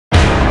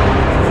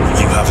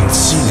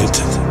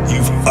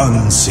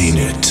seen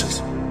it.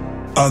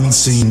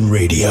 Unseen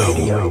Radio.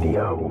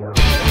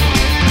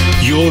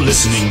 You're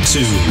listening to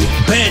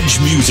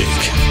Bedge Music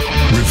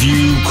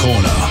Review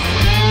Corner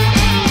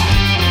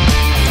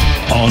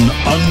on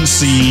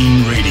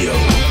Unseen Radio.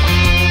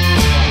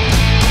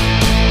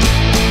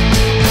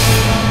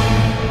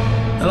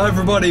 Hello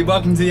everybody,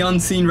 welcome to the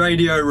Unseen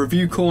Radio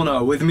Review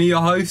Corner with me,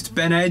 your host,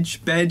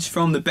 Bedge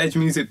from the Bedge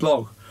Music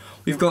blog.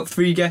 We've got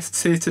three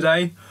guests here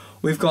today.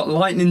 We've got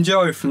Lighting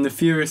Joe from the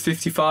Furious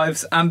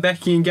 55s and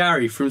Bekki and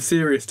Gary from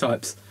Serious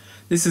Types.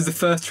 This is the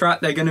first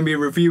track they're going to be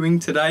reviewing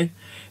today.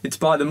 It's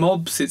by the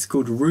Mobs, it's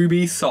called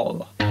Ruby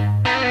Soul. I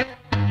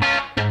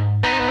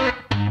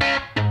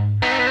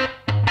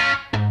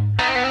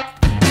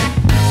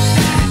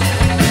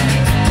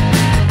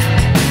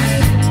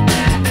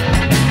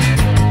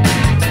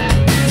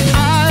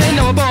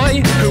know a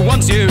boy who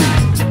wants you.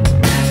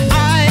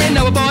 I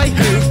know a boy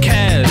who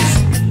cares.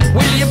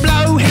 Will you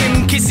blow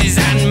him kisses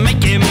and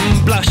make him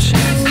blush?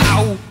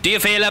 How do you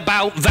feel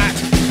about that?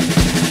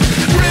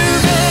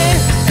 Ruby,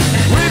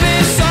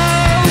 Ruby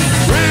Soul,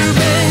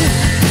 Ruby,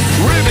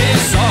 Ruby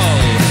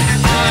Soul.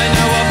 I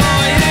know a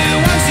boy who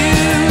wants you.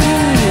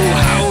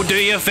 How do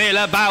you feel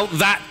about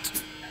that?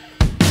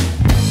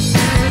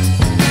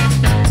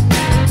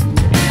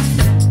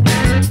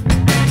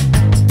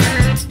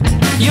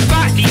 You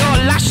bat your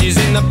lashes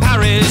in the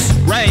Paris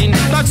rain.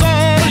 That's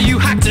all you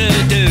had to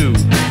do.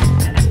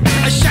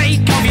 A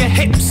shake of your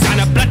hips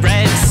and a blood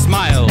red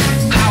smile.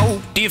 How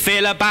do you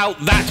feel about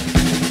that?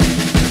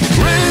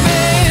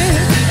 Ruby,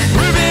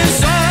 Ruby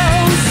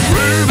Soul,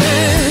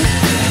 Ruby,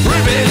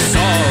 Ruby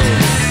Soul.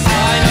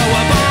 I know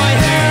a boy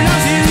who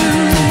loves you.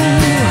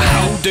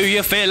 How do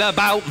you feel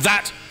about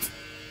that?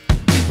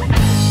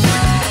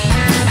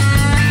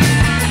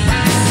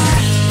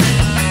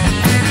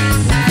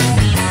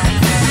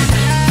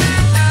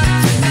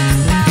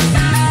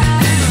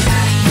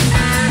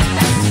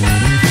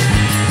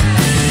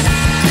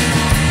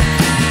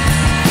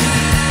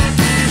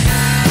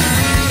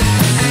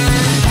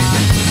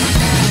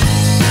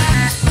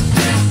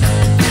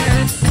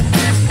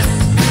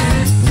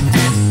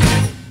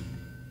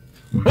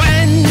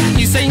 When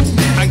you sing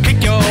and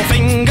kick your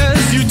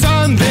fingers, you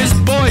turn this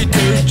boy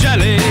to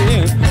jelly.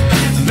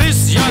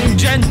 This young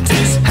gent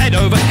is head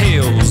over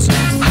heels.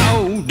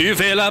 How do you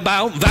feel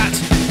about that?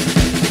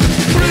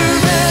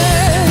 Ruby,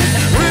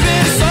 Ruby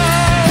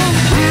Soul,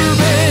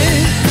 Ruby,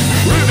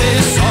 Ruby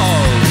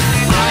Soul.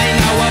 I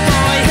know a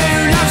boy who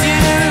loves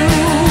you.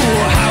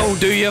 How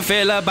do you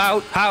feel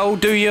about, how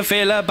do you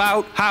feel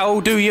about, how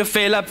do you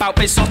feel about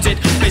besotted,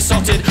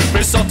 besotted,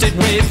 besotted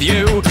with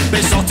you?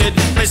 Besotted,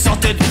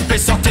 besotted,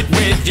 besotted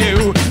with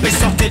you.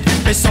 Besotted,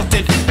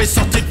 besotted,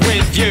 besotted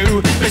with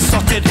you.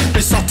 Besotted,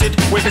 besotted,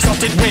 we're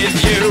besotted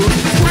with you.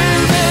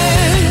 Ruby,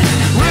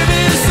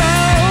 Ruby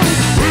Soul,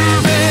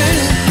 Ruby,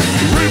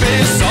 Ruby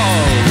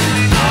Soul.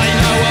 I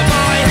know a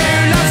boy who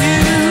loves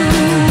you.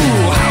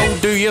 How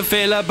do you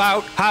feel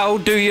about, how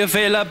do you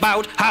feel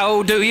about,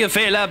 how do you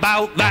feel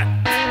about that?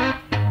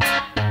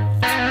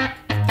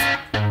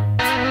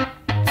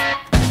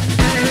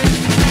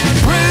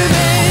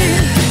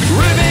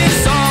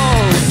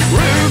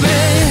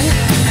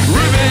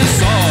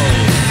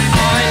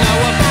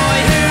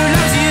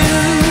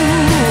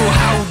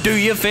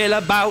 Feel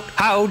about,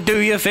 how do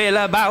you feel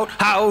about,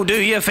 how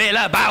do you feel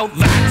about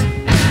that?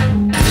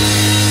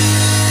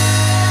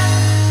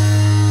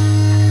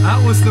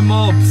 That was the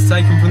Mobs,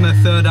 taken from their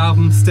third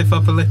album, Stiff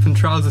Upper Lip and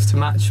Trousers to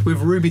Match,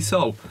 with Ruby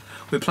Soul.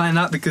 We're playing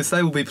that because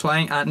they will be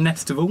playing at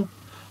NNestival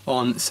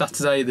on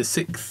Saturday the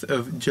 6th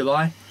of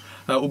July.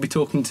 We'll be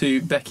talking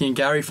to Bekki and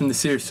Gary from the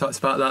Serious Types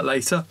about that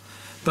later.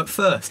 But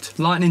first,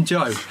 Lightning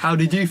Joe, how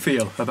did you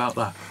feel about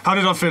that? How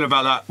did I feel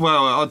about that?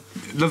 Well, I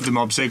love the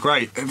Mobs. They're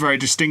great. They're very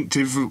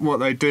distinctive what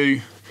they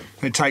do.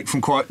 They take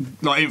from quite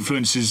like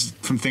influences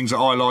from things that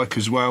I like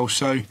as well.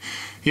 So,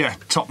 yeah,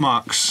 top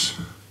marks.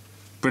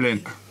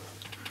 Brilliant.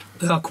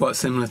 They are quite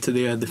similar to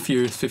the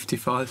Furious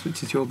 55s,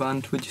 which is your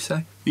band, would you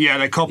say? Yeah,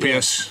 they copy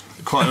us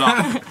quite a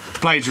lot.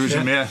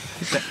 Plagiarism,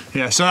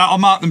 yeah. So I'll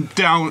mark them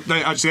down.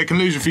 They can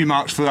lose a few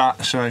marks for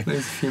that. So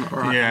lose a few marks,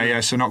 right?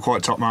 Yeah. So not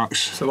quite top marks.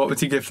 So what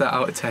would you give that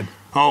out of 10?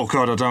 Oh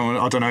God, I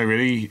don't know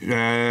really.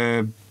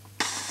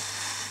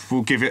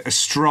 We'll give it a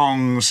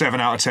strong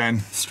 7 out of 10.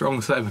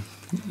 Strong 7,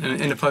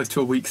 in opposed to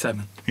a weak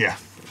 7. Yeah.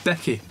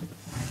 Bekki.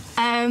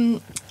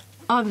 I'm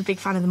a big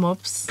fan of the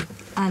Mobs,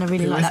 and I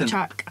really like that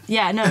track.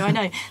 Yeah, no, I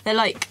know. They're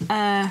like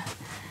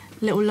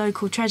little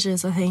local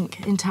treasures, I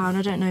think, in town.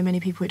 I don't know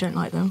many people who don't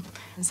like them.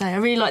 So I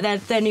really like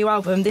their new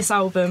album, this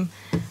album,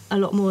 a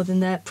lot more than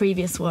their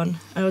previous one.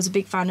 I was a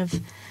big fan of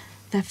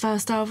their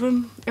first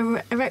album,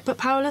 Erect But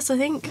Powerless, I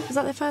think. Was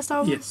that their first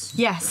album? Yes.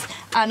 Yes,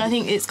 and I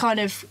think it's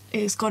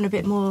gone a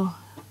bit more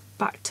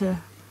back to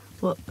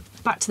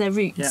their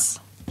roots.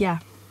 Yeah,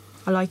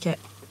 I like it.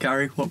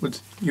 Gary, what would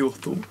your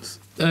thoughts?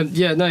 I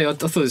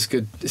thought it's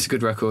good. It's a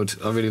good record.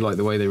 I really like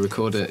the way they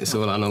record it. It's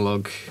all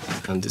analogue,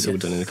 and it's all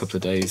done in a couple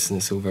of days, and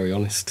it's all very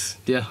honest.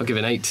 Yeah, I'll give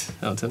it an 8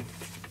 out of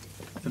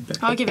 10.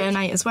 I'll give it an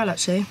 8 as well,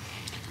 actually.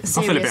 I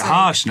feel a bit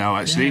harsh now,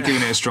 actually,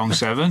 giving it a strong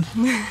 7.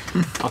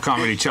 I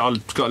can't really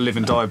I've got to live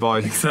and die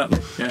by my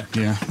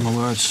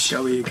words.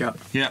 Go with your gut.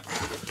 Yeah.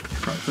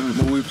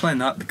 Well, we're playing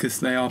that because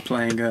they are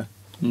playing a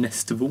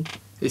NNestival.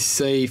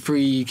 It's a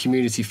free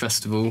community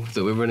festival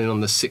that we're running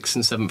on the 6th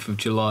and 7th of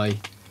July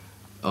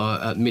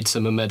at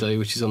Midsummer Meadow,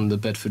 which is on the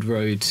Bedford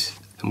Road.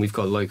 And we've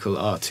got local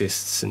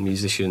artists and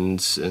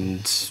musicians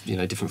and,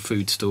 different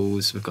food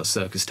stalls. We've got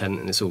circus tent,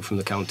 and it's all from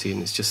the county,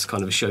 and it's just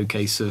kind of a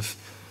showcase of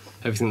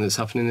everything that's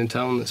happening in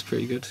town. That's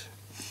pretty good.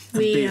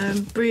 We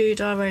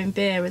brewed our own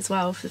beer as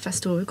well for the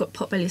festival. We've got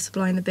Potbelly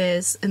supplying the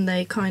beers, and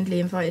they kindly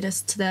invited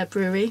us to their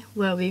brewery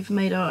where we've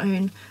made our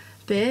own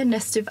beer,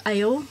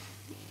 NNestival,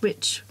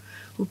 which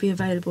will be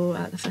available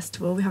at the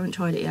festival. We haven't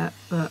tried it yet,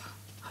 but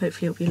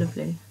hopefully it'll be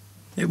lovely.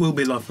 It will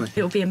be lovely.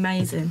 It'll be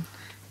amazing.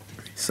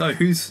 So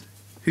who's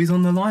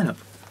on the lineup?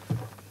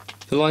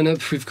 The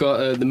lineup, we've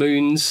got the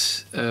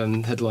Moons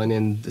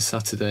headlining this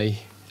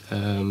Saturday.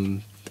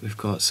 We've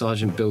got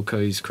Sergeant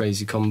Bilko's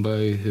Krazy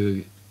Combo,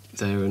 who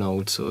they're an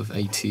old sort of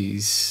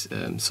 80s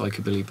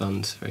psychobilly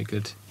band, very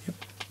good.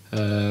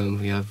 Yep.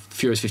 We have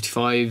Furious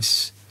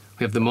 55s.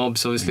 We have the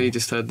Mobs, obviously,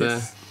 just heard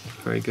there,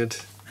 very good.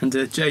 And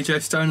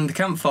JJ Stone and the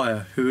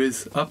Campfire, who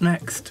is up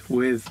next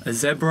with a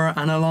zebra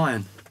and a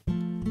lion.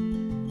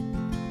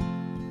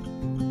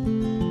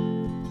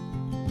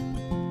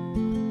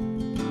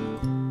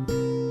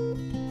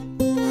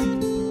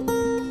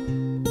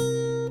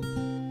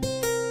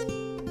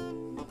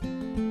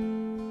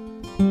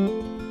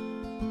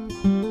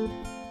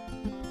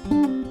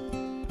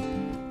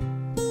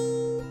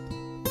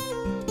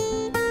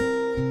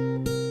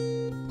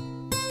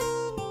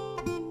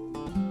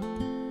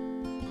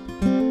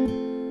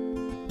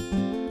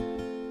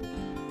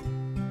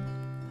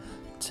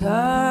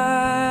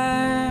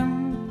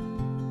 Time,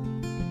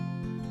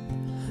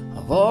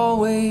 I've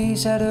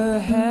always had a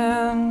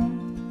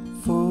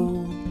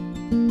handful.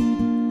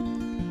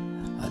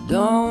 I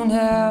don't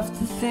have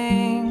to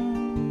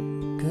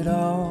think at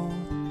all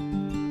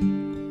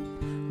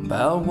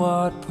about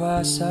what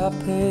price I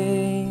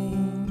pay.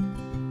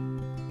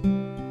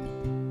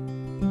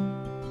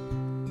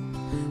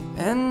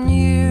 And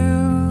you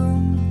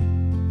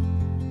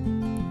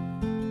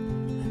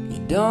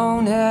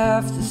don't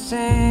have to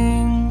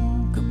think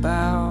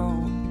about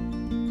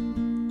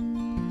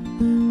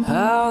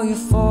how you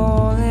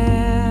fall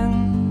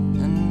in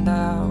and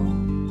out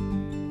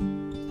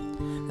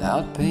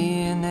without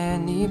paying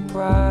any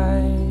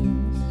price.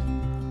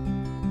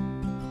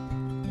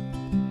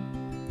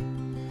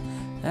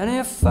 And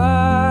if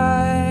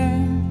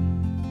I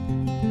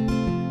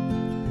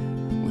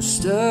was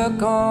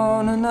stuck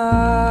on an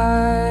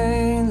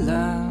island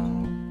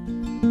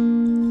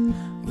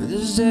with a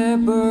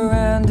zebra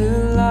and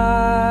a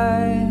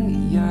lion,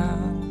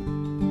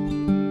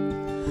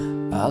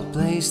 I'll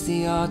place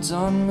the odds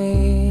on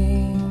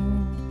me.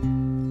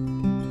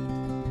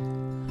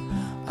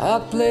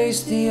 I'll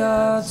place the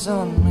odds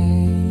on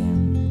me.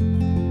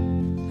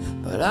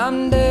 But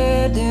I'm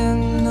dead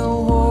in the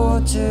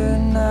water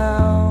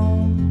now.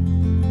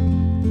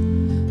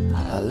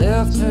 I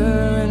left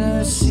her in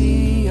a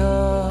sea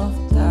of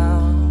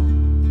doubt.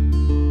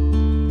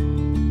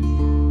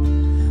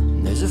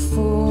 There's a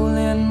fool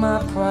in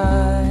my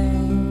pride.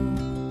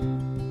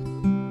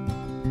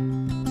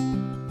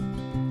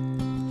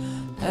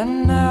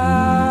 And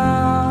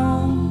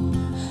now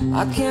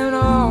I can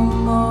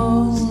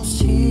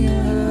almost hear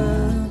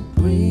her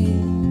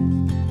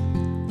breathe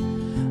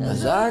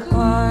as I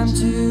climb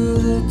to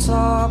the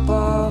top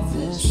of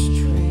this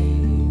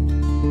tree.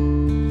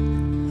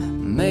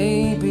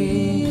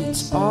 Maybe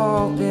it's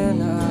all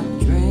been a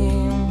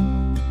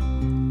dream,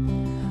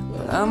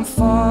 but I'm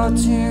far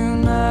too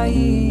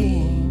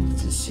naive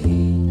to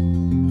see.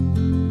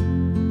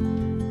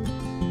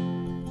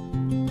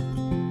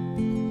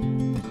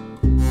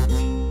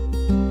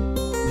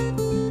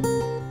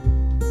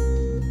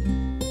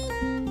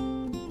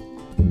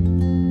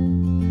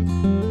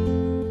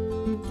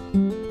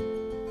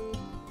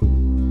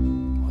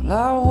 I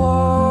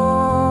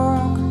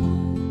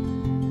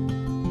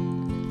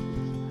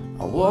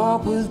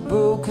walk with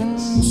broken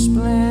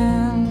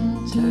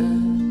splinters.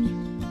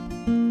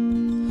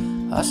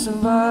 I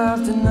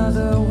survived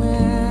another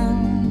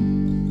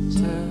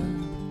winter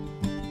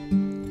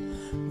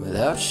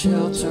without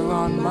shelter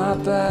on my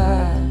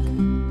back.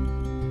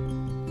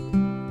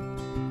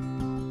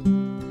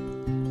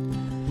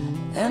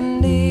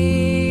 And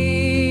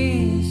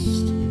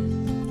east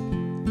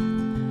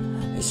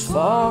is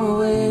far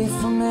away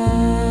from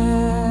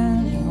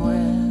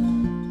anywhere.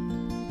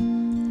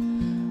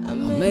 I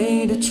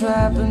made a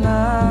trap and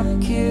I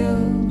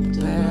killed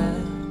a bear,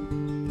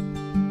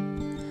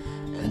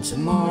 and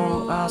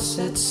tomorrow I'll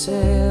set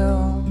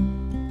sail.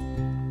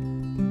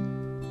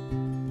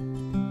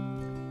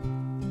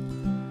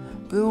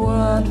 But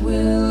what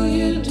will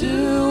you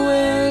do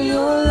when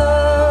your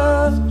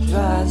love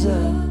dries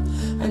up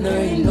and there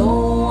ain't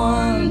no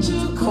one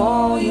to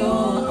call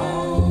your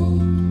own?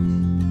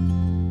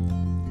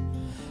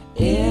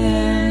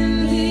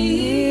 In the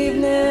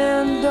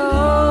evening,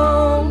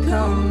 don't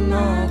come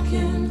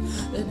knocking,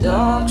 the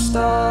dark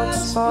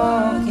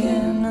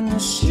walking and the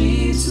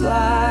streets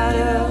light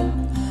up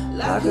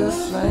like a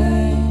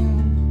flame.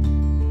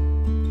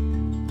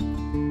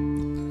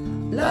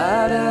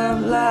 Light up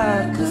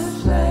like a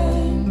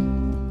flame.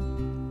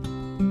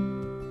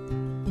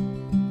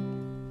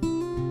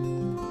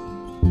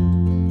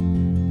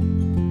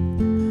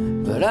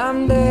 But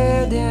I'm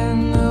dead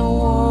in the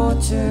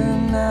water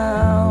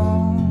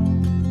now,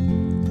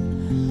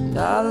 and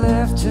I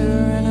left her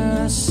in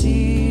a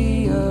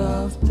sea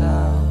of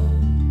doubt.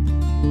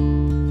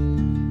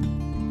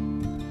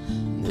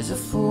 There's a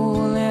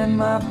fool in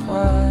my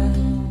pride,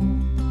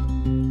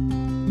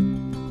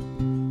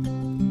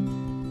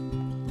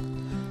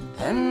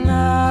 and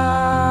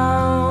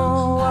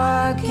now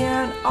I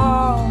can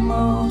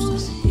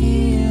almost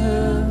hear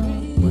her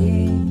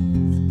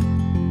breathe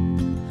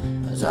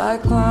as I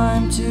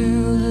climb to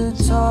the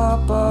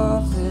top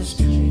of this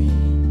tree.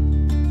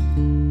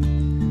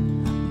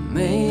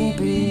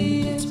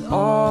 Maybe it's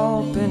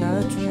all been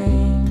a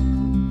dream,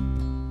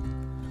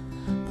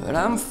 but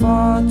I'm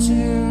far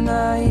too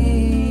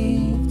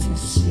naive to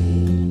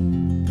see.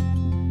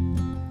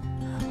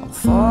 I'm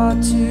far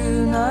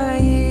too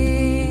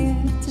naive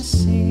to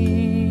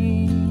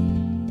see.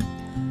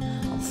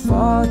 I'm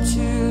far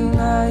too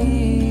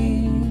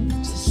naive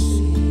to see.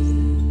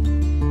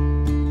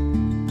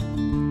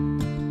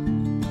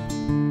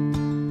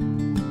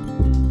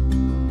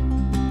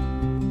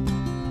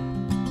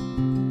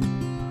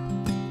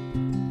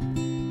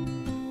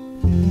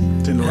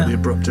 Didn't like the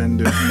abrupt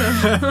ending.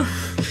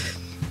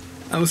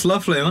 That was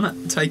lovely,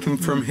 wasn't it? Taken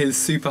from his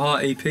Super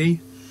Heart EP.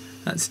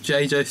 That's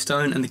JJ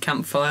Stone and the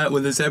Campfire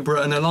with a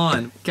zebra and a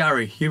lion.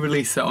 Gary, you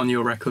released that on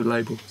your record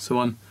label, so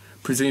I'm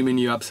presuming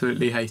you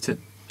absolutely hate it.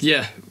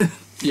 Yeah,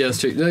 yeah, that's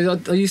true. No,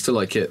 I used to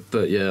like it,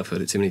 but yeah, I've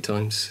heard it too many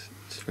times.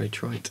 It's very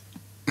trite.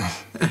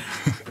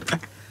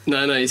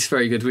 No, it's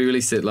very good. We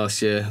released it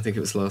last year. I think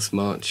it was last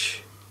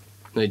March.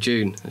 No,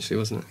 June, actually,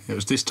 wasn't it? It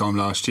was this time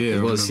last year.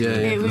 It was, yeah.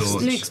 It was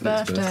Luke's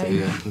birthday.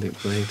 Yeah, Luke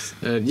played.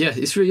 Yeah,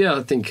 it's really,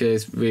 I think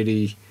it's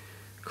really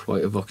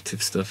quite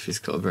evocative stuff. He's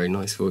got a very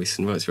nice voice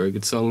and writes very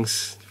good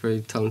songs.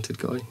 Very talented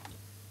guy.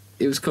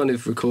 It was kind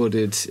of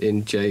recorded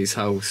in Jay's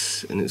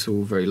house, and it's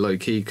all very low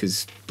key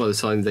because by the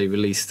time they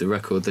released the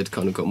record, they'd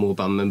kind of got more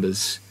band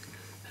members,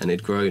 and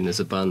they'd grown as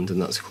a band, and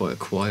that's quite a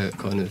quiet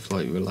kind of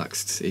like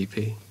relaxed EP.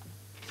 I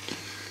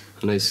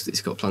know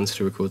he's got plans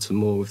to record some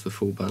more with the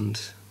full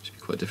band. Should be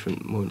quite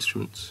different, more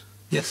instruments.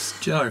 Yes,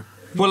 Joe.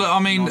 Well, I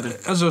mean,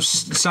 as I was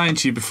saying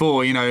to you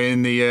before, you know,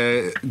 in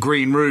the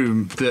green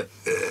room, that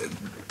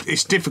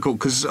it's difficult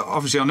because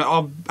obviously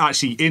I'm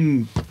actually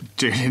in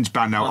Julian's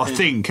band now. I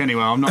think,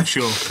 anyway. I'm not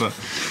sure, but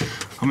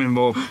I'm in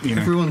more. You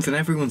know, everyone's in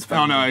everyone's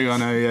band. I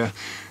know, yeah.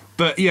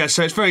 But yeah,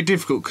 so it's very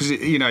difficult because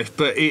you know,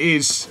 but it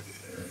is.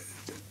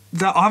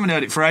 That I haven't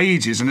heard it for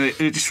ages, and it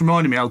just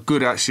reminded me how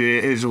good actually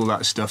it is. All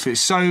that stuff. It's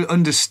so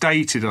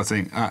understated. I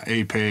think that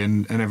EP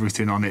and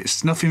everything on it.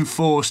 It's nothing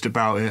forced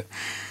about it.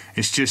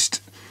 It's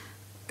just.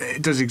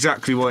 It does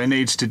exactly what it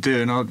needs to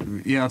do, and I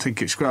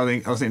think it's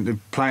great. I think the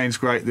playing's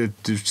great, the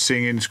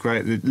singing's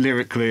great,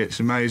 lyrically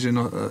it's amazing.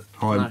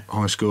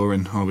 High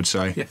scoring, I would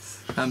say.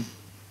 Yes,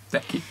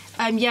 Bekki.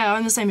 Yeah,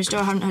 I'm the same as Joe.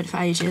 I haven't heard it for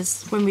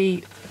ages. When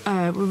we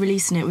were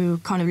releasing it, we were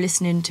kind of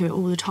listening to it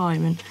all the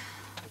time, and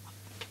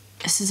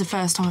this is the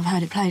first time I've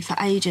heard it played for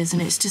ages, and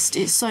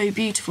it's so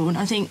beautiful. And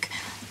I think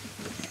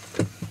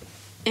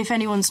if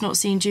anyone's not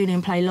seen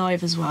Julian play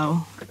live as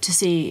well, to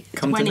see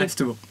Come to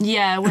NNestival.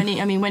 Yeah, when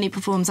he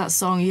performs that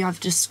song, you have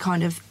just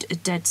kind of a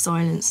dead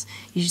silence.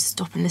 You just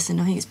stop and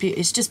listen. I think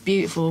it's just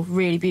beautiful,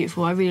 really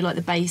beautiful. I really like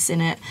the bass in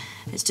it.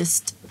 It's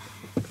just,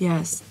 yeah,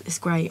 it's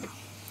great.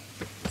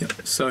 Yep.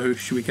 So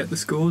should we get the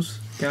scores,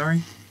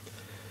 Gary?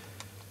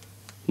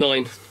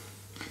 9.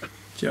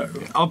 Joe.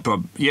 I'll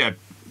probably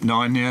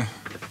 9. Yeah.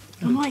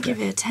 I might give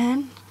it a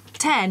 10.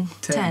 10.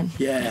 10.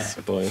 Yeah. It's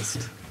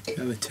biased.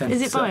 Go with 10.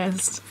 Is it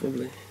biased?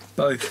 Probably.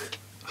 Both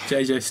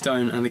JJ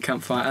Stone and the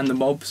Campfire and the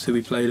Mobs, who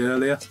we played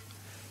earlier.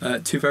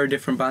 Two very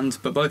different bands,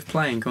 but both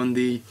playing on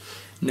the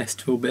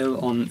NNestival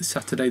bill on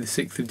Saturday the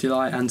 6th of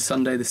July and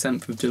Sunday the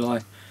 7th of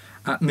July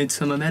at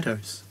Midsummer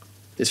Meadows.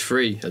 It's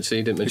free, actually,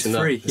 you didn't mention It's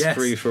free, that. It's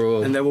free for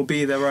all. And there will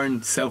be their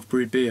own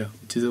self-brewed beer,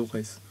 which is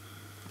always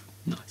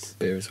nice.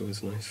 Beer is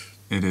always nice.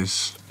 It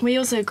is. We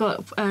also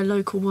got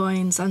local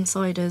wines and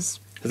ciders.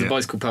 There's a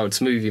bicycle-powered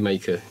smoothie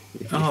maker.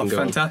 You Oh, can go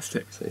on.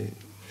 fantastic. So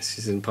this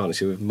is in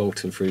partnership with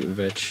Molten Fruit and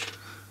Veg.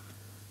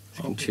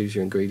 You can choose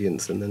your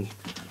ingredients and then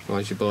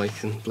ride your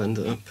bike and blend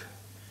it up.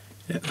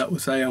 Yeah, that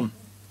was a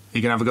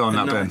You can have a go on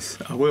that, Ben. nice.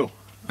 I will.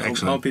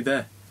 Excellent. I'll be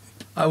there.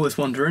 I was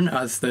wondering,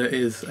 as there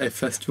is a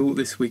festival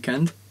this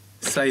weekend,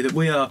 say that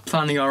we are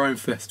planning our own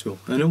festival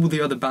and all the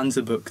other bands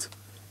are booked,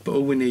 but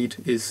all we need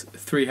is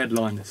 3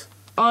 headliners.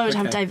 I would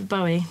have Okay. David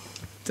Bowie.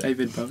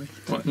 David Bowie.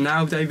 What,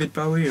 now David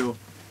Bowie or?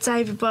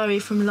 David Bowie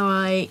from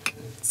like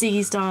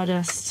Ziggy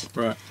Stardust.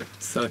 Right,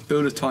 so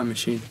build a time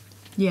machine.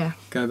 Yeah,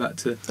 Go back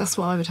to... that's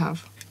what I would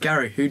have.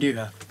 Gary, who do you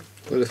have?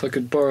 Well, if I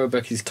could borrow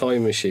Becky's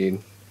time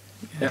machine,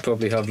 Yeah. I'd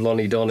probably have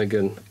Lonnie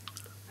Donegan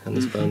and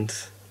his band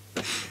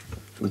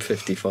from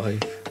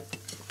 55.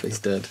 but he's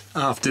dead.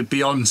 After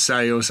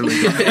Beyonce or something.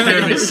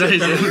 Pyramid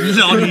says it.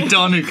 Lonnie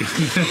Donegan.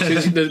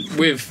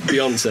 With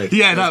Beyonce.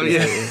 Yeah,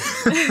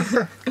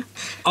 yeah.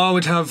 I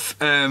would have.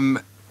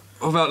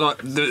 What about like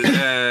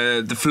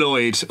the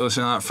Floyd or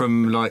something like that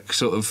from like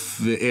sort of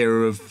the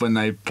era of when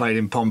they played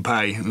in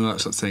Pompeii and that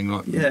sort of thing,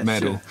 like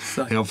medal.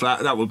 Sure. You know,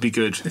 that would be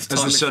good. This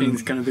time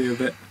machine's going to be a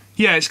bit.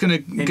 Yeah, it's going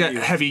to get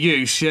heavy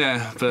use.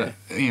 Yeah, but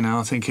you know,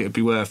 I think it would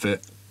be worth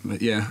it.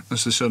 But yeah,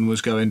 as the sun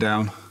was going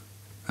down,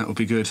 that would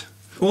be good.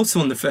 Also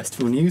on the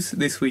festival news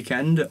this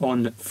weekend,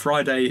 on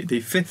Friday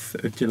the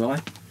 5th of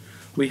July,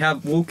 we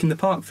have Walk in the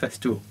Park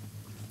Festival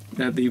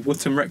at the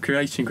Wootton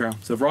Recreation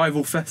Grounds, a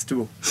rival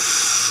festival.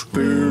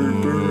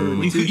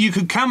 You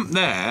could camp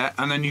there,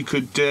 and then you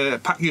could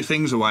pack your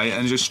things away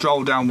and just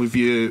stroll down with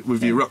your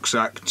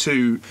rucksack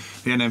to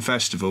the NN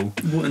Festival.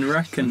 Wootton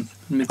Rec and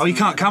Oh, you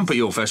can't camp at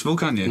your festival,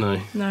 can you?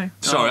 No.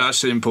 Sorry,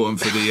 that's important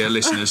for the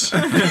listeners.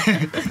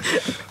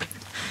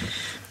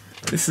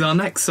 This is our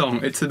next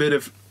song. It's a bit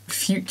of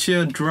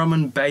future drum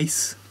and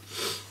bass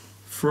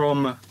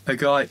from a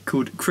guy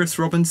called Chris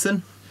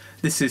Robinson.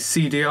 This is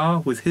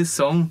CDR with his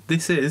song,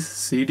 This Is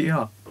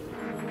CDR.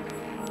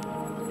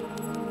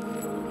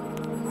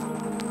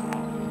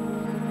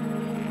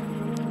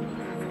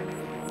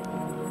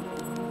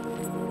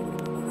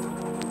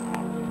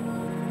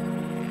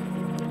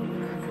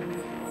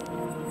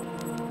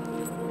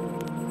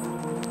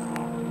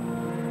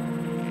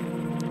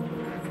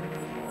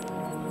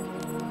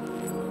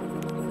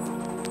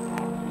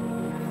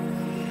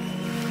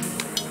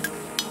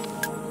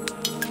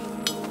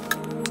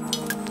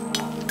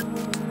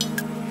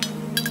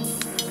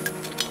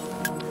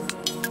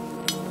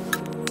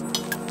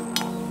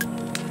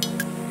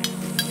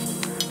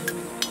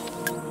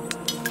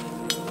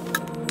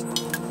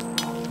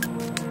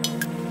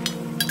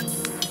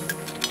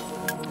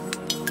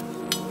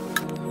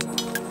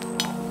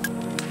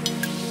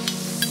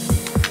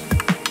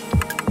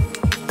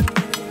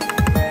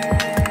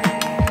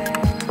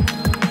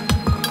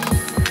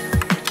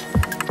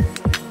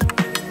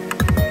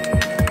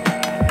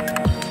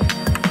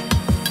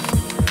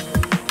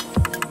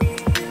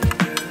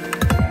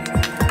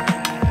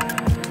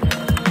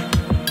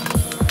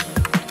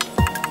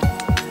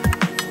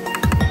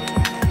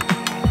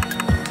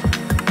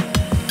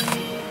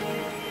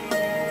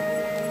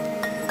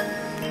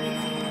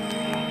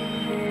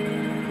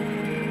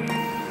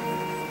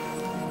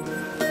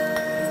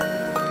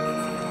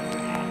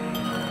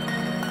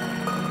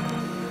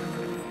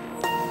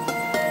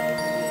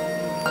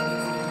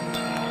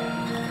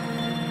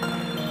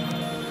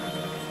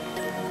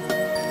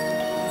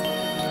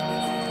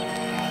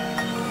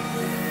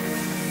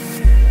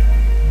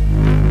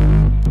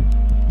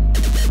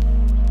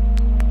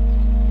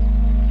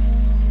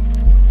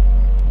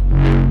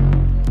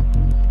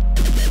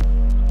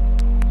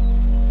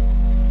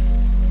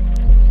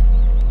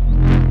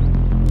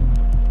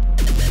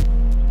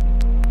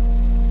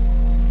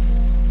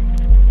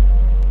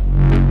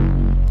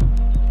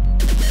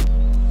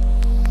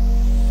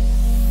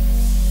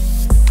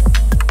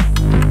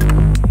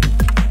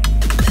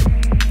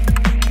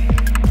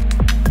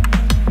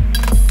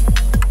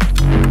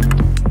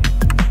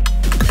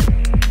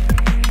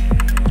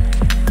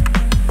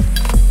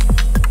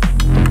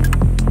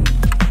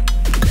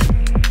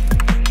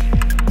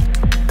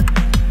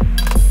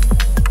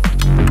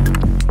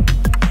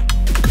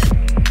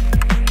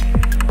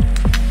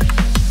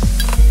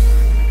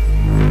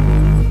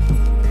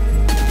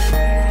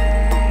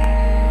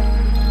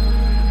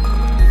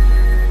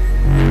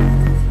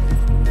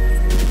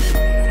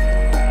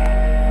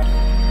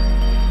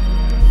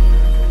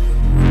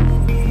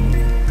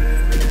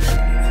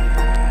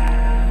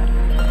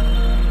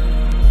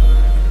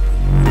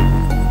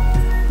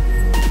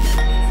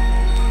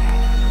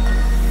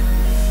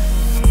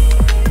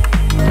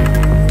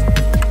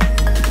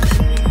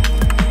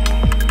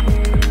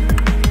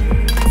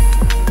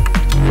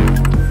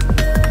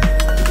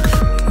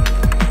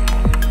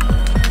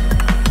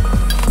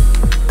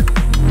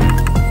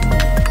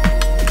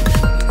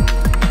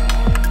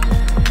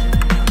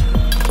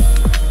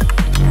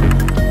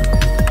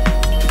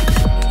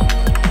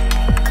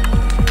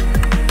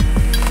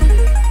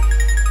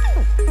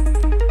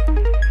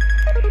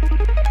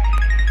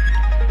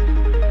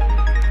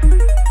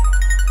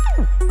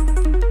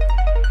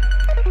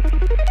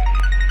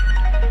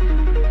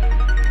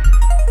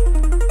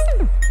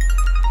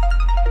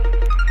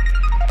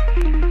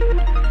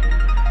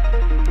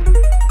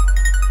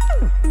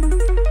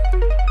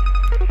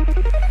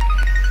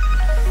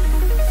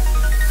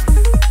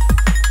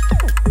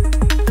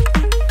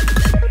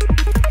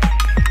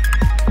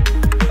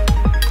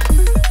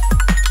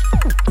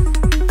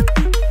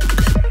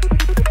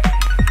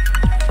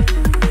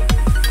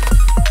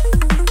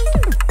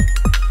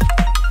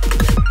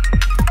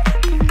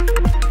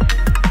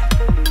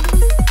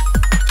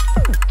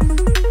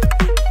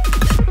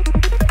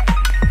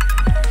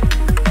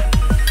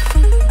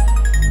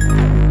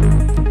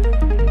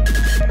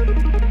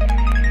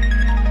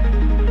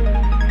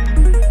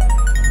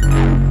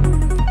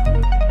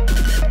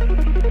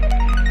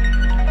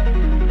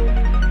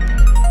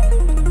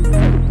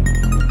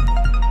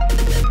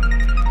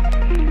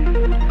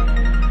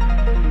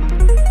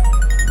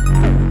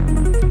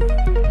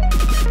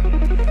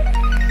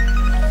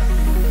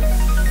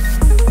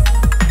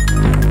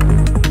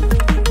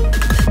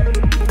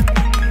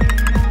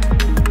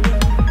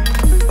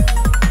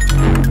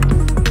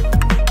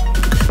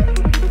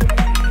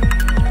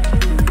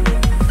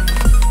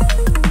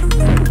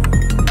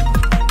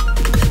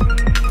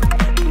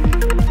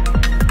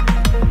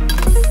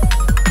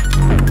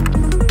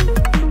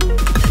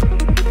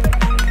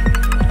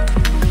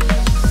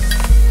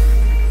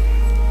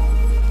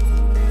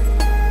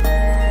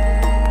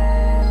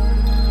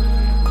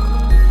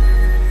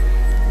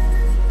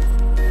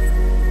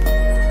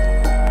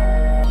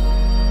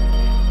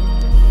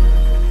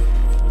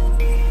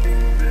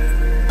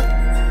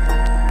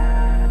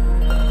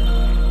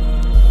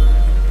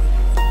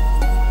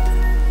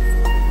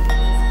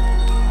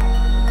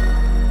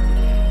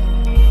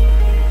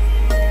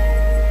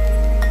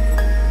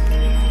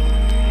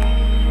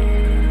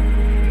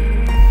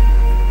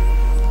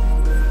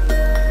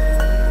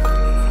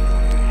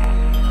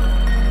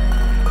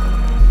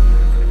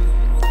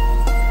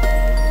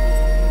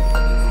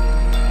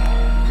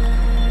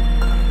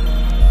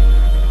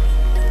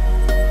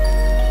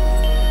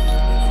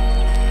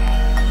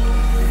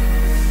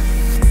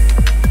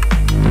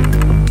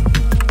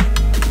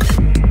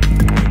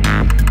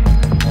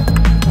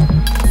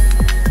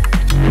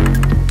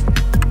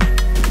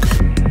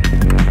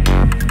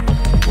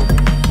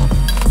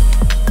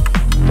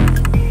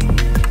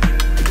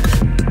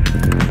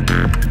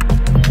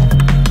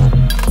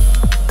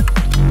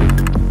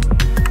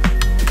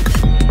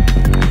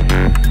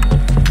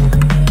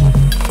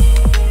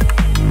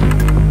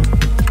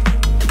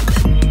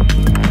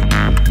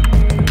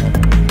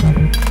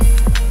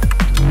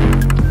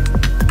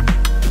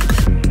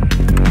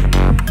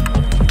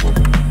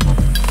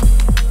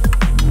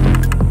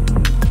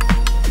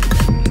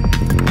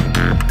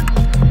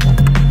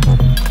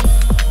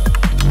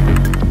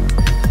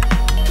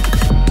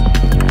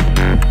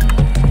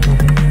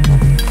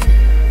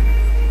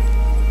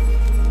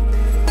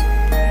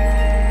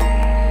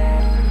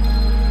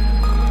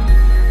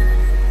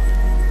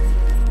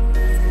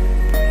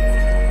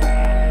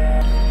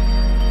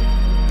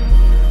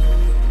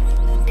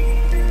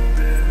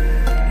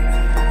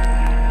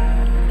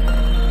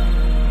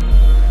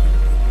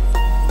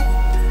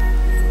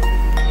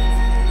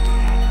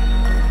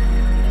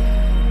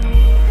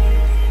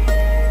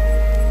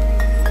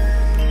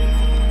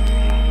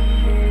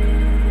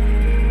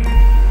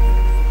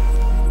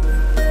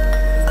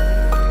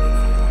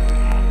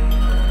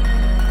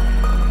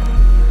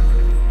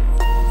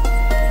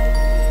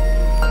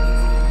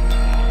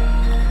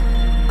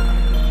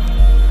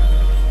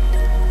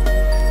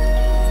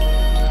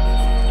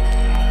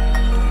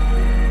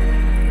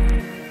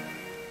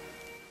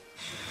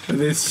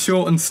 his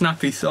short and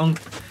snappy song.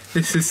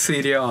 This is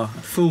CDR, a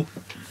full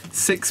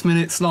 6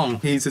 minutes long.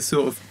 He's a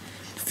sort of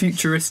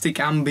futuristic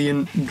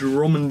ambient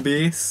drum and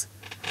bass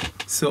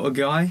sort of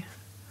guy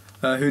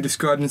who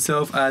described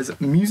himself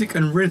as music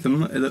and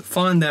rhythm that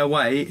find their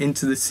way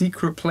into the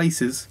secret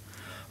places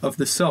of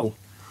the soul.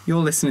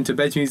 You're listening to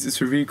Bedge Music's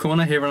Review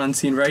Corner here on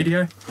Unseen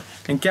Radio.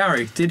 And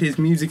Gary, did his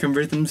music and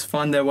rhythms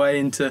find their way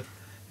into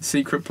the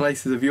secret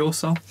places of your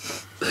soul?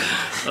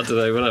 I don't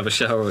know, when I have a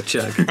shower or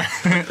check.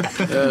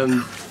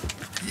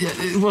 Yeah,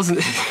 it wasn't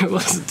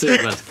too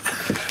bad.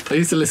 I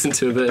used to listen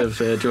to a bit of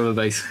drum and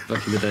bass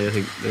back in the day. I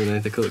think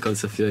they call it kind of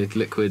stuff,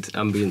 liquid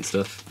ambient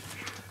stuff.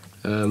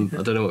 I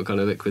don't know what kind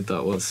of liquid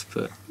that was,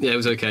 but yeah, it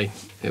was okay.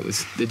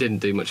 It didn't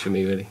do much for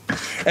me really.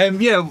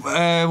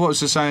 What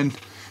was I saying?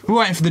 We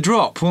were waiting for the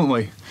drop, weren't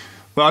we?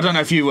 Well, I don't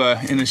know if you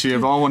were in this year,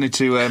 but I wanted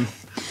to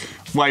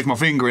wave my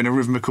finger in a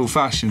rhythmical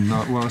fashion,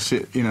 like whilst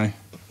it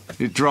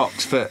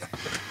dropped, but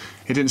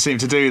he didn't seem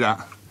to do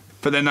that.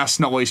 But then that's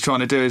not what he's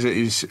trying to do, is it?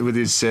 He's with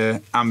his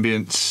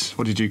ambient.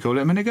 What did you call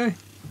it a minute ago?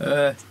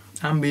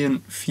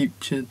 Ambient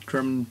future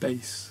drum and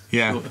bass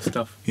sort of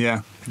stuff.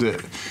 Yeah.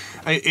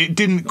 It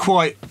didn't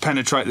quite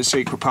penetrate the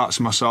secret parts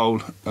of my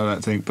soul, I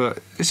don't think, but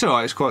it's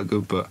alright. It's quite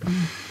good, but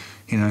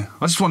I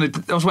was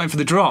waiting for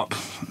the drop.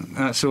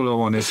 That's all I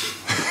wanted.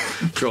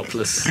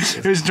 Dropless.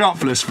 It was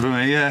dropless for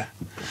me. Yeah.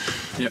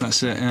 Yep.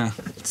 That's it. Yeah.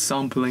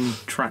 Sampling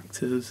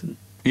tractors and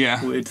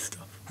weird stuff.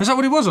 Is that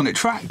what it was on it?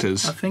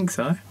 Tractors? I think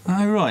so.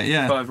 Oh, right,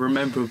 yeah. If I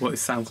remember what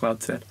his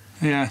SoundCloud said.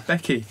 Yeah.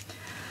 Bekki?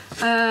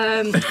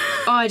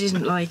 I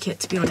didn't like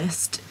it, to be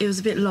honest. It was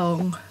a bit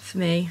long for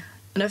me.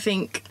 And I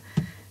think,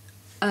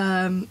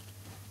 I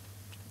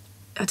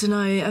don't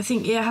know, I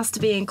think it has to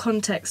be in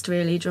context,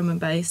 really, drum and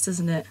bass,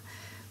 doesn't it?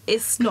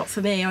 It's not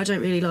for me. I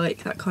don't really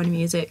like that kind of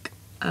music.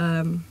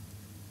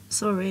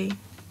 Sorry.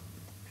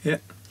 Yeah.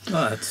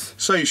 Oh, that's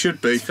so you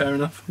should be. Fair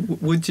enough.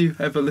 Would you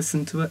ever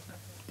listen to it,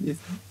 do you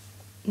think?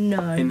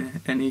 No.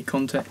 In any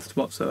context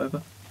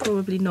whatsoever?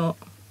 Probably not.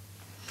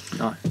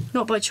 No.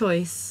 Not by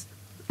choice.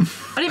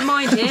 I didn't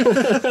mind it.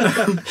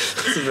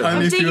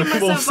 Only if you were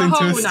forced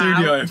into a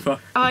studio. But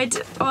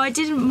I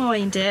didn't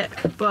mind it,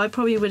 but I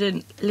probably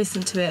wouldn't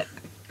listen to it.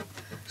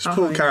 This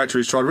poor character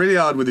has tried really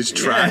hard with his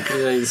track.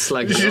 Yeah, you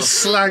slag him off. Just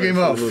slag him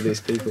off. All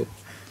these people.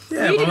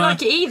 Yeah, you didn't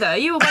like it either.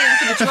 You were waiting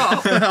for the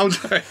drop.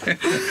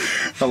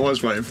 I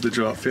was waiting for the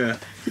drop, yeah.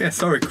 Yeah,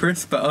 sorry,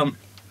 Chris, but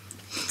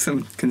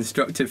some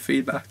constructive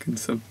feedback and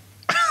some.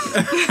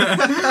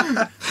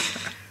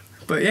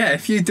 But yeah,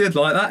 if you did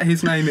like that,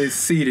 his name is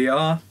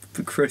CDR,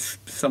 Chris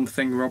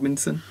something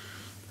Robinson,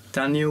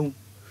 Daniel,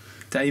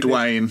 David,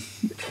 Dwayne.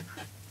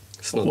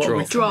 It's not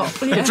drop.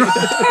 Drop.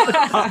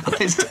 Yeah.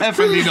 It's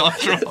definitely not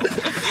drop.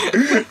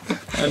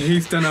 And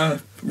he's done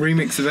a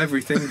remix of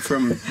everything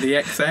from the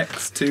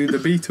XX to the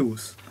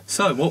Beatles.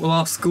 So, what will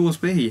our scores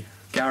be,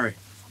 Gary?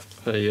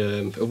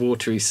 A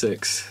watery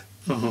 6.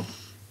 Uh-huh.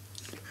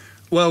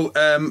 Well,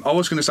 I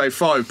was going to say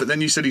 5, but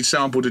then you said he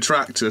sampled a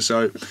tractor,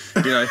 so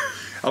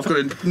I've got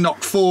to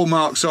knock 4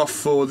 marks off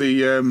for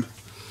the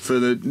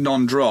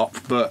non-drop,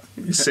 but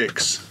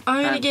 6.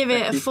 I'm going to give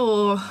it a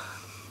 4.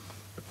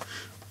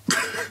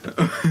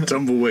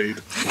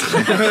 Tumbleweed.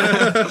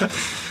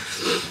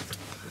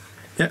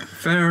 Yeah,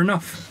 fair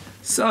enough.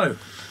 So,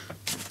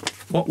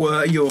 what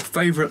were your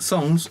favourite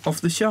songs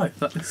of the show?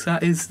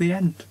 That is the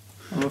end,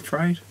 I'm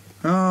afraid.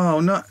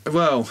 Oh, no.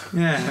 Well.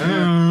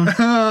 Yeah.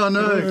 Oh,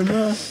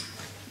 no.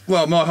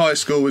 Well, my high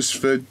score was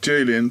for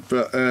Julian,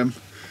 but, I'm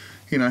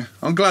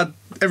glad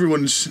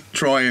everyone's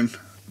trying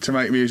to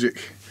make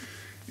music.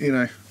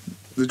 The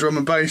drum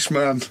and bass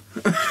man.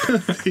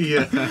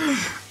 Yeah.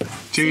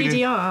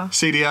 CDR.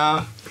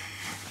 CDR.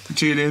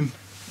 Julian.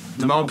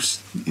 The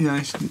mobs.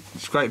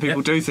 It's great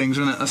people do things,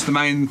 isn't it? That's the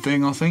main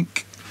thing, I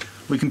think,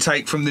 we can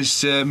take from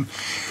this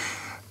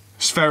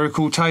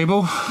spherical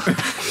table.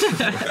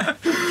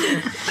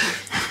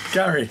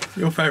 Gary,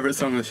 your favourite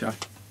song of the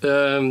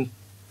show?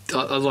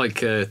 I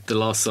like the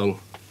last song.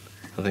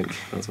 I think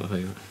that's my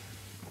favourite.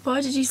 Why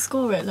did you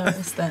score it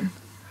lowest then?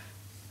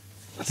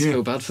 I just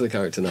feel bad for the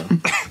character now.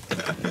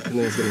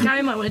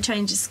 Gary might want to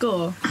change his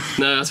score.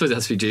 No, I suppose it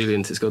has to be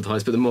Julian to score the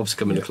highest, but the mobs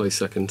come in a close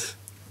second.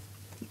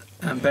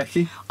 And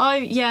Bekki?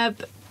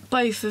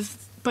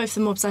 Both the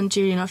mobs and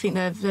Julian. I think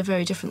they're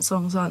very different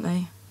songs, aren't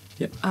they?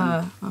 Yep.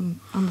 I'm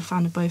a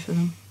fan of both of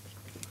them.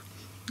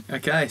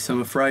 Okay, so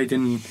I'm afraid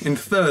in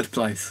third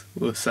place,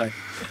 we'll say,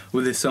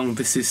 with this song,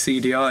 This Is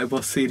CDR, it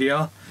was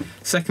CDR.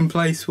 Second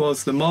place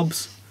was The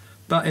Mobs,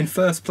 but in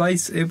first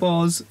place it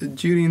was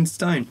Julian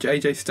Stone,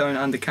 JJ Stone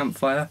and the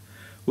Campfire,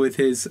 with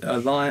his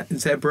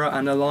Zebra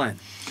and a Lion.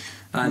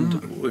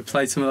 And we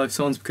played some of those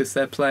songs because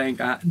they're playing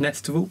at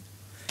NNestival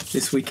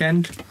this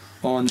weekend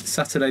on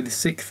Saturday the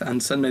 6th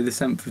and Sunday the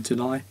 7th of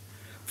July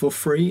for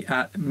free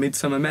at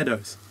Midsummer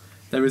Meadows.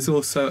 There is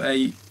also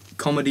a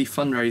comedy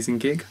fundraising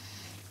gig.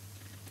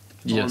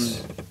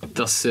 Yes,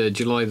 that's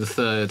July the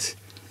 3rd,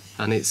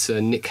 and it's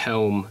Nick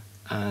Helm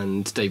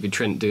and David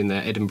Trent doing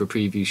their Edinburgh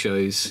preview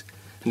shows,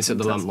 and it's at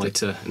the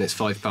Lamplighter, and it's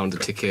 £5 a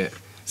ticket.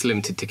 It's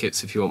limited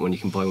tickets. If you want one, you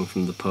can buy one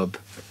from the pub.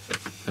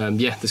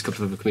 There's a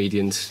couple of other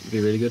comedians. It'd be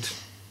really good.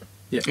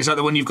 Yeah. Is that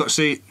the one you've got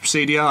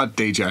CDR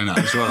DJing at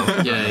as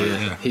well?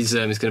 yeah. He's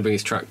going to bring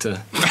his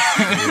tractor.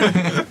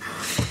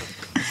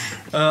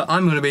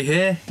 I'm going to be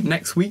here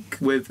next week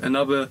with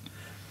another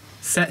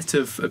set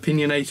of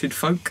opinionated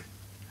folk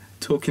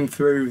talking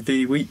through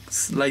the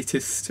week's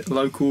latest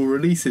local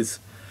releases.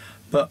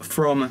 But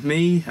from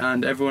me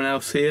and everyone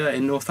else here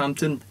in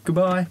Northampton,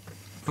 goodbye.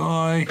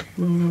 Bye.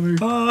 Bye.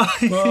 Bye.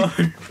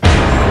 Bye.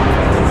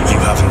 You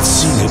haven't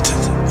seen it,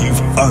 you've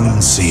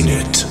unseen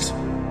it.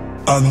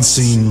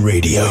 Unseen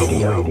Radio.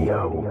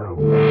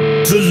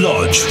 The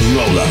Lodge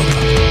Roll-Up.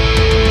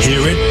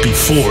 Hear it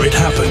before it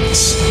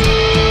happens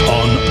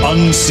on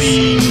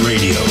Unseen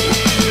Radio.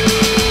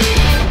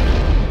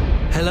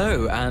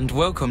 Hello and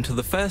welcome to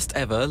the first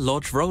ever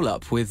Lodge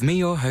Roll-Up with me,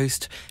 your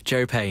host,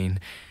 Joe Payne.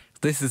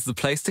 This is the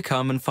place to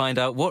come and find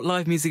out what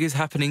live music is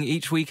happening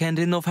each weekend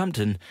in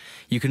Northampton.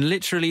 You can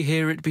literally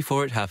hear it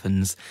before it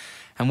happens.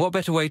 And what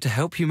better way to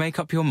help you make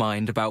up your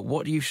mind about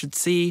what you should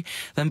see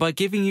than by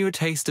giving you a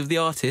taste of the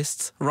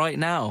artists right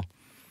now.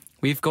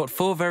 We've got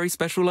 4 very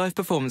special live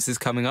performances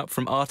coming up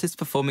from artists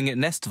performing at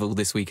NNestival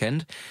this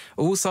weekend,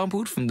 all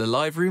sampled from the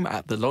live room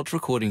at the Lodge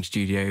Recording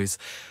Studios.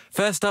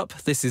 First up,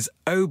 this is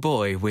Oh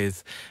Boy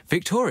with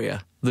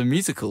Victoria, the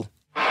musical.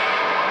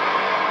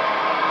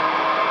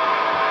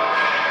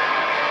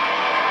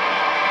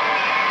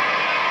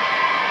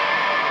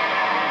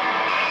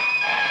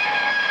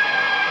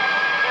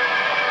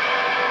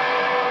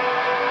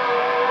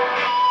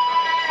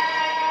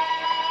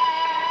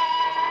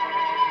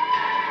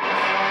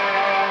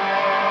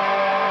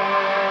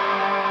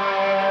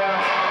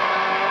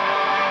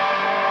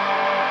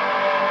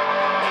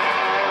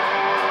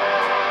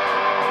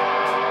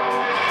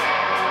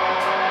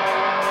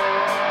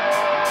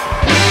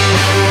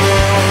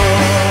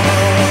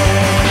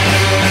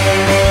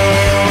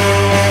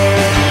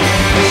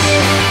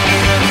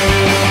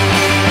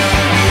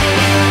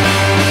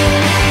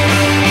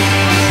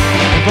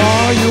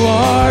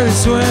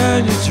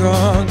 When you're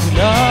drunk,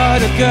 you're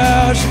not a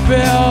girl, should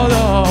build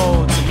a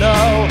home to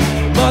know.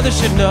 Your mother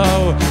should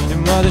know, your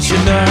mother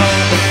should know.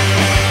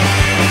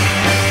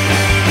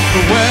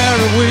 But where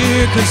are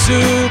we, cause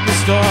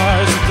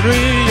superstars at 3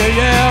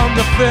 a.m.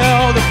 to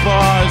fill the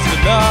bars to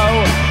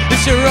know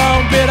it's your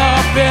own bitter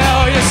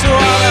pill you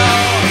swallow.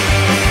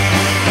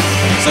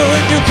 So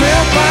if you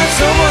can't find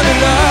someone to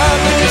love,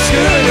 then just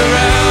screw it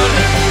around.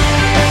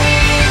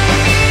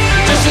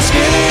 Just a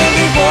skinny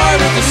indie boy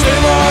with the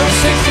same old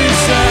 60s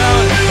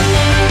sound.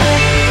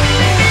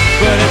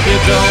 But if you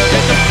don't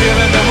get the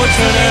feeling, then we'll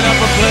turn it up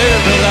and play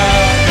it real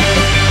loud.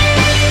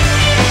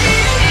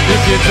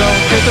 If you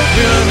don't get the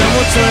feeling, then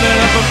we'll turn it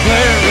up and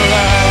play it real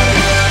loud.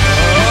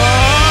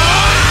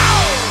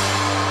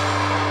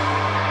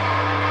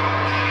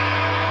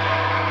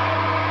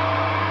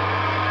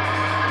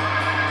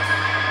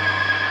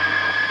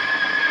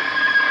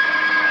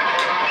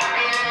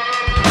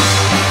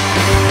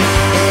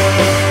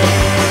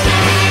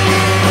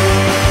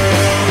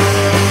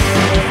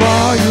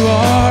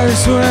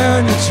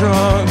 When you're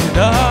drunk,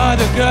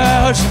 another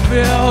girl should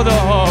build a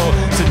hole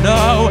to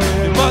know.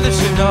 Your mother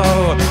should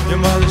know, your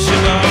mother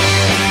should know.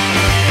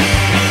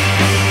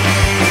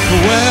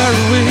 But where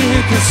are we,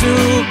 cause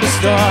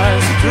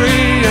superstars at 3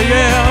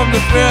 a.m.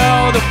 to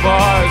fill the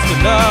bars to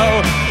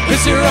know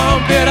it's your own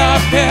bitter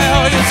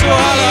pill you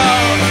swallow.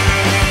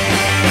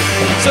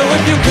 So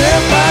if you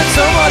can't find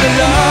someone to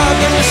love,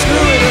 then just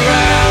screw it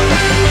around.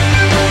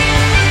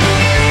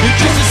 You're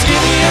just a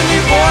skinny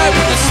indie boy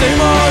with the same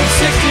old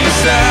 60s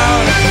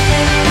sound.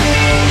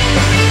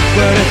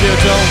 But if you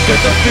don't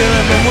get the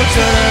feeling, then we'll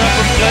turn it up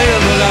and play it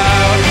real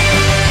loud.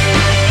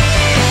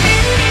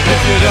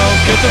 If you don't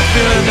get the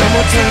feeling, then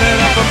we'll turn it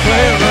up and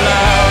play it real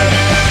loud.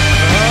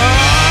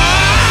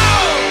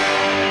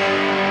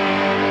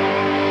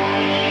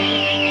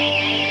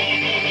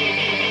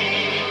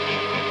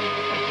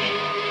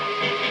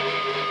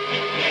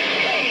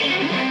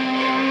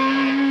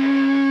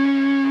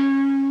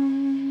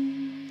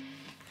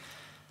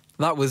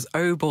 That was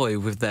Oh Boy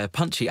with their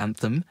punchy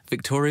anthem,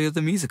 Victoria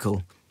the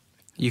Musical.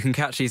 You can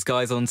catch these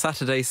guys on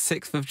Saturday,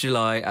 6th of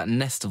July at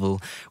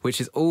NNestival,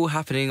 which is all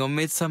happening on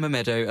Midsummer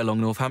Meadow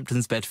along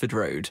Northampton's Bedford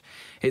Road.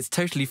 It's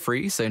totally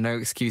free, so no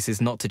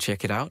excuses not to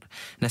check it out.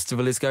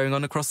 NNestival is going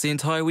on across the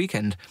entire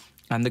weekend.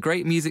 And the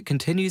great music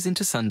continues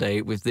into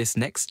Sunday with this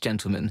next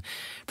gentleman,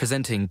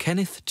 presenting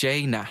Kenneth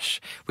J Nash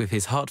with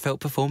his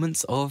heartfelt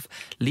performance of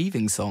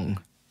Leaving Song.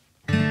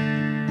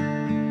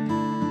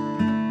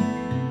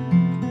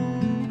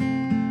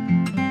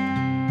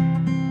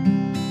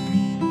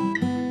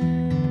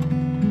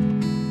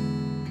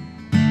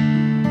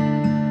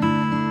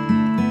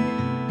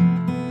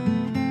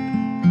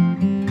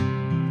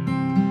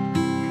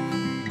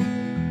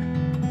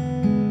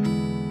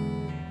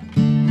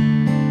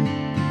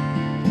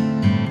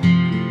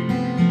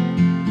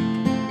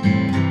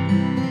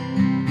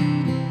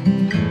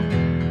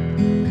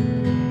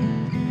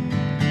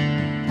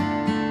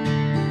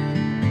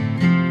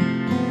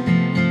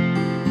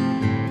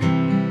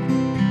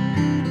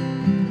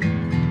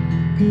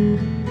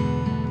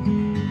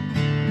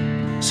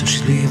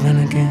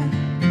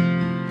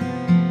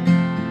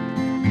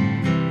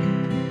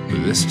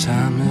 this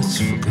time it's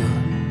for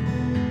good.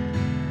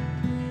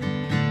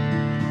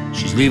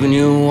 She's leaving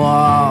you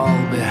all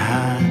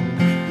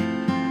behind,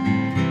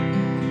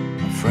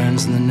 her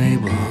friends in the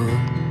neighborhood.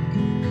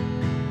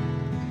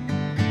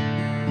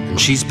 And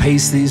she's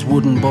paced these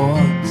wooden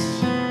boards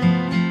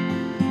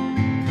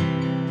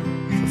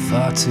for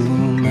far too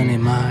many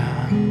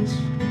miles,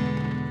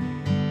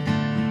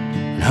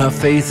 and her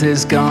faith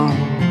is gone,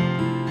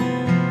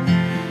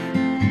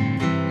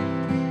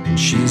 and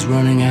she's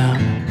running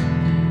out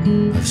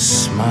of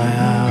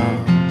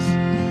smiles.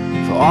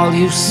 For all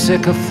you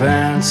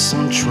sycophants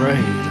and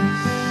traitors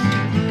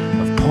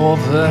of poor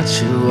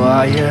virtue,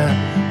 oh yeah,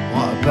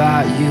 what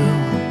about you?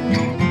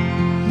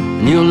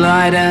 And you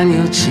lied and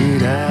you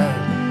cheated,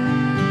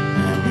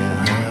 and you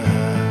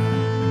hurt,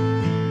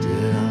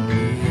 didn't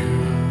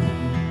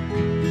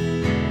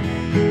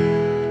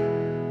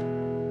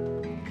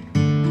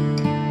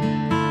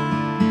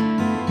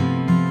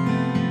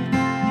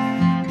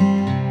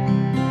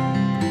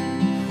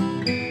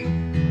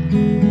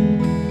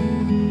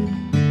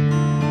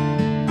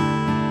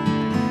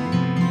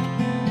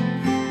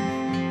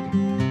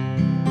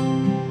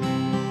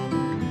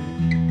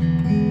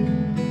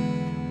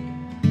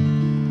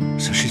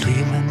So she's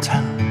leaving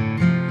town.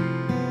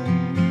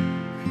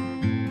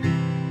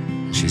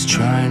 She's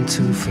trying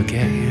to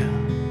forget you.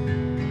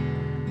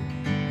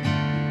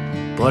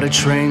 Bought a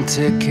train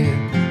ticket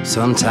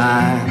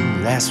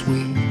sometime last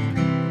week,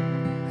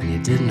 and you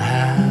didn't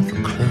have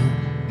a clue.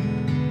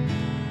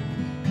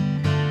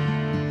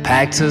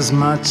 Packed as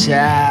much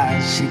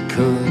as she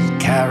could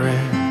carry,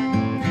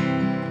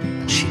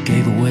 and she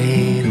gave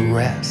away the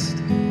rest.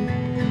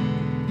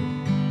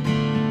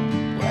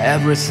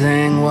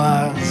 Everything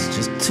was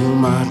just too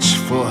much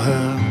for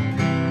her.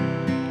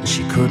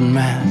 She couldn't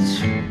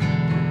match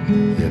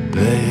your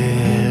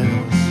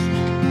bills.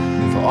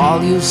 For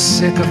all you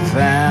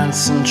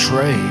sycophants and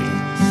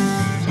traitors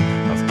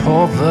of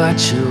poor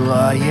virtue,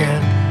 oh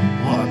yeah,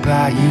 what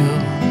about you?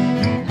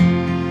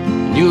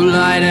 You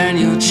lied and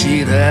you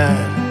cheated,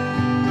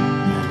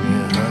 and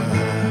you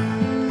hurt,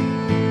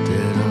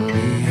 didn't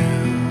you?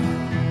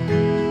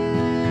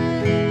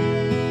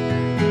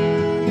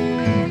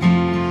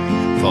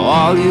 For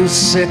all you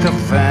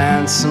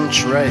sycophants and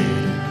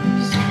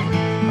traitors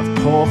of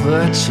poor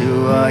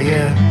virtue, oh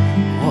yeah,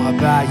 what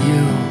about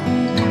you?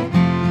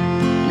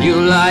 You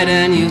lied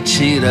and you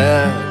cheated,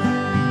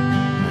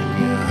 and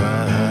you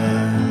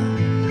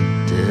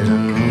hurt,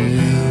 didn't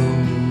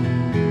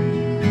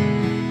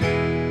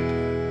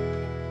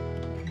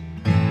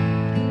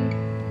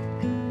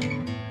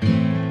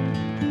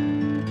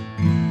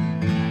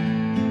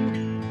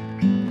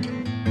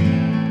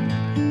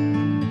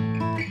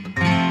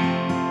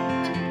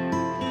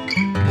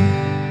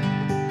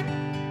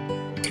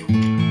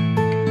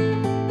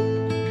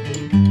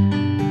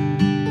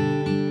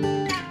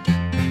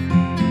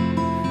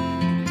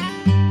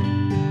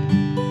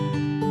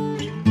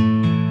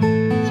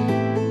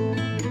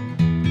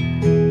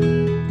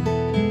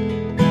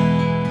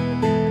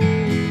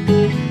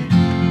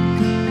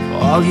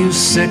all you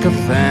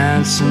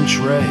sycophants and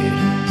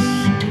traitors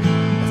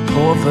of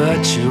poor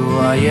virtue,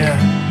 oh yeah,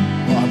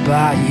 what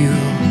about you?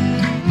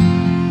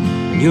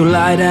 You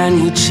lied and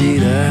you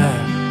cheated,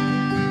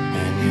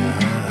 and you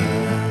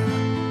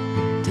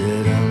hurt,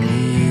 didn't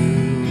you?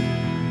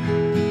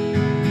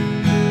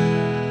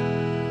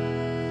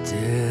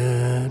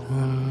 Didn't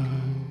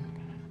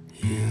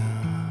you?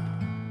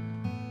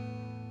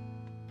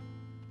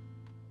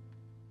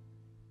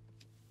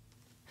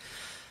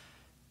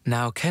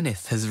 Now,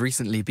 Kenneth has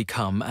recently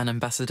become an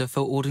ambassador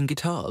for Auden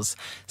Guitars,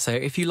 so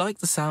if you like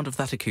the sound of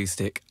that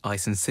acoustic, I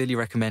sincerely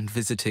recommend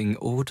visiting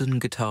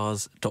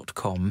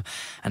audenguitars.com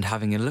and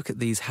having a look at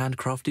these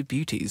handcrafted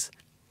beauties.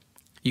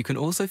 You can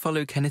also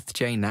follow Kenneth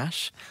J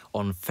Nash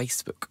on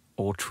Facebook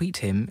or tweet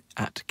him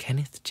at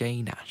Kenneth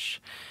J Nash.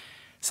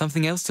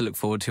 Something else to look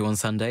forward to on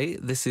Sunday,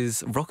 this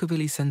is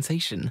rockabilly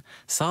sensation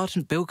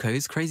Sergeant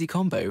Biko's Krazy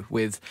combo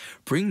with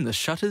Bring the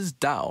Shutters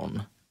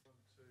Down.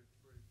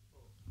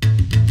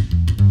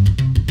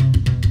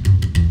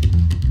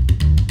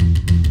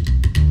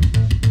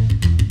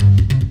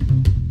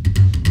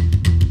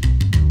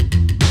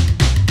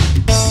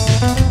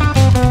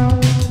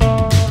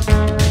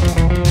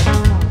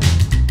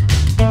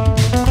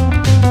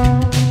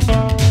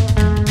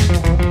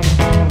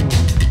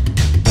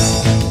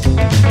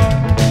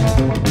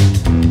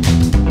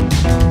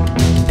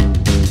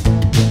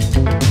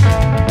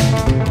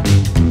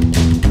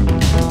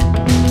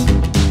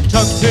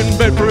 In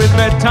bed for his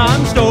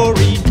bedtime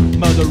story,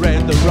 mother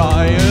read the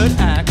riot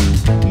act,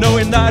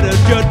 knowing that a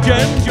judge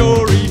and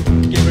jury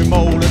give him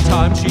all the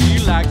time she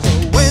lacks. So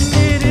when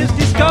it is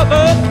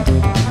discovered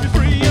he's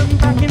free and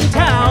back in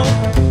town,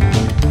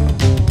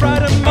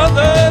 bride and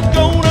mother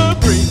gonna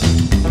bring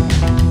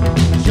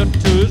the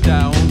shutters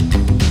down,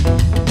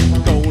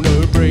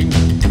 gonna bring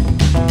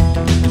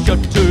the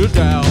shutters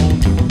down.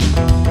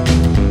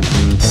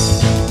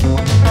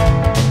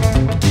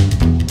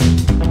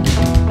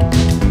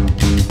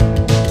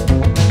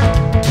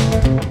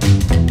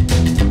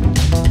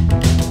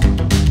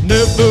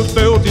 Never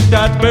felt his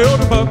that built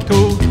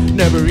buckle,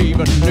 never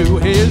even knew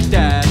his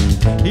dad.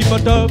 He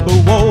put up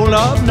a wall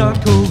of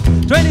knuckle,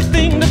 to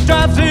anything that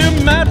drives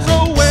him mad.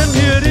 So when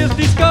it is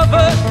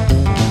discovered,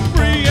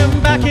 free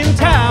and back in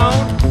town,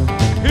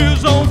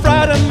 his own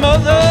Friday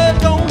mother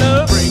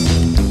gonna bring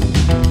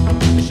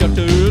the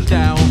shutters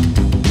down.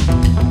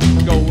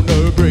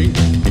 Gonna bring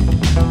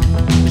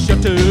the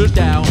shutters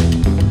down.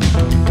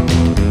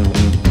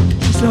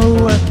 She's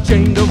so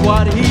ashamed of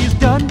what he's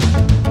done.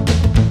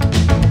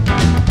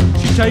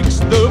 She takes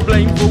the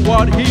blame for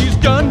what he's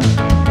done.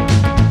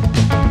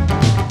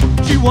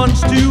 She wants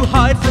to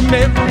hide from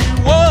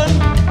everyone.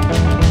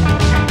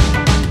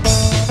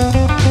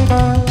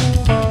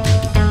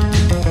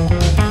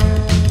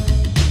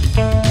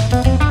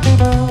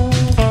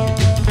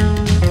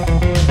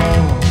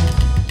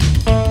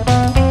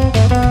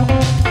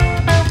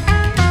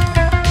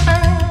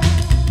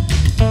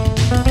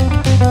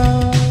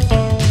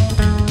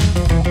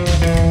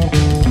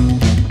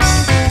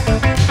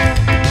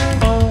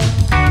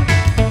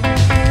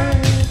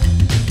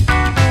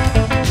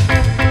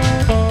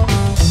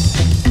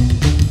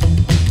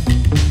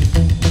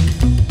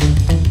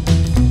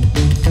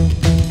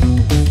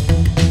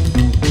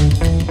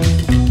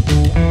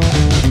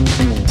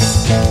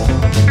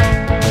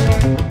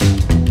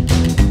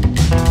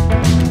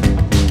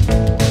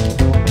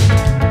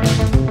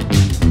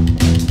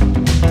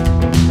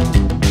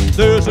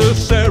 There's a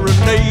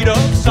serenade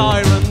of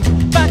sirens,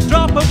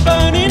 backdrop of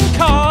burning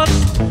cars.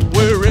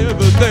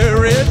 Wherever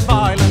there is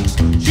violence,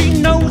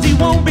 she knows he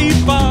won't be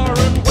far.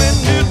 And when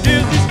it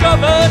is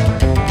discovered,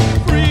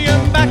 free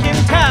and back in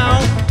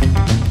town,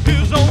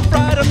 his own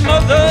bride and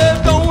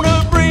mother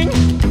gonna bring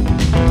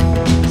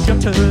the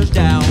shutters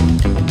down.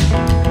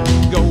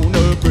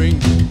 Gonna bring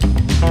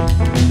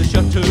the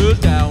shutters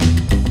down.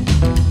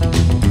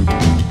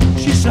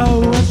 She's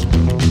so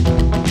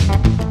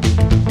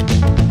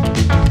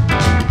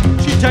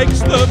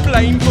takes the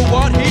blame for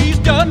what he's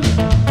done.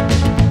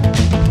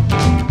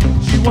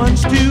 She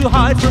wants to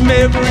hide from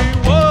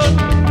everyone.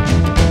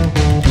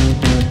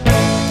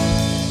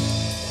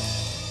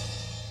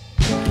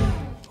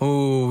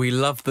 Oh, we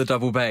love the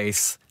double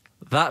bass.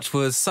 That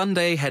was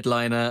Sunday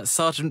headliner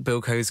Sergeant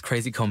Bilko's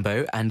Krazy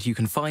Combo, and you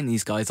can find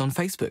these guys on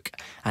Facebook.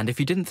 And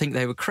if you didn't think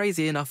they were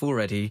crazy enough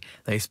already,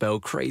 they spell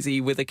crazy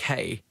with a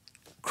K.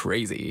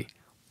 Crazy.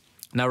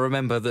 Now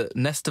remember that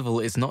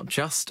NNestival is not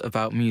just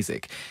about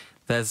music.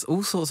 There's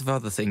all sorts of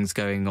other things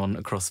going on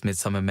across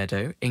Midsummer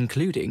Meadow,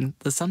 including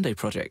the Sunday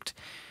Project.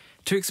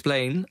 To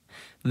explain,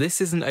 this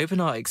is an open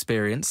art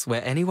experience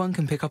where anyone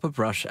can pick up a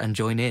brush and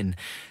join in.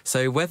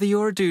 So whether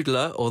you're a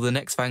doodler or the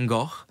next Van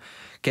Gogh,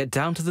 get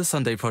down to the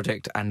Sunday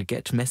Project and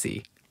get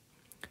messy.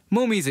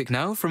 More music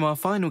now from our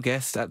final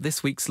guest at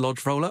this week's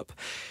Lodge Roll-Up.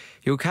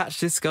 You'll catch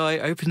this guy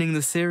opening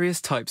the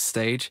Serious Types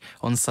stage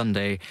on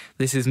Sunday.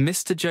 This is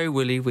Mr. Joe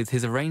Woolley with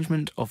his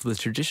arrangement of the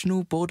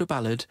traditional border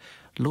ballad,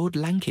 Lord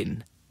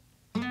Lankin.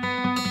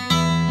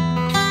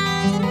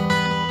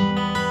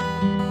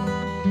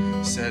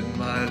 Said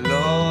my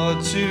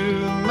lord to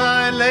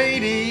my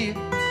lady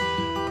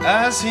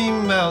as he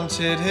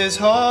mounted his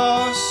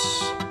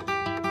horse,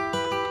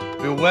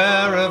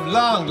 beware of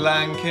Long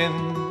Lankin,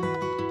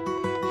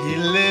 he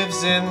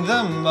lives in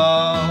the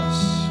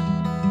moss.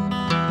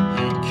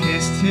 He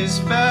kissed his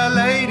fair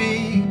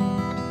lady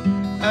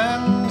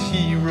and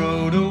he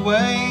rode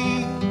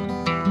away.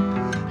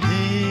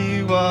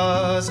 He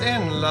was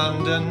in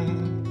London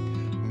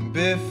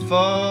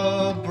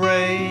before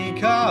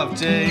break of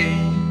day.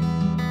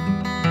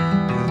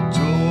 The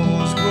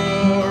doors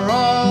were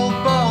all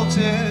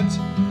bolted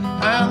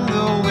and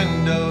the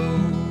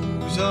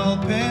windows all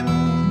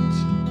pinned.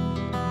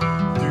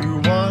 Through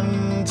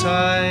one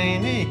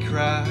tiny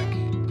crack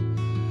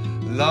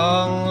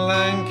Long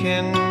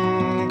Lankin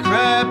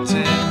crept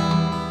in.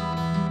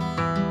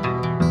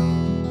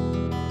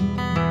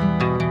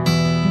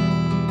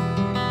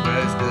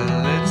 Where's the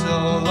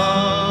little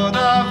lord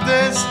of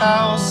this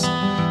house?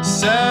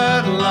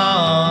 Said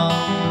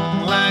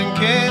Long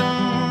Lankin.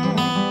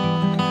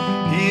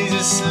 He's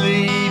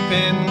asleep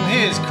in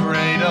his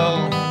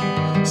cradle,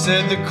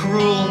 said the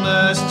cruel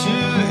nurse to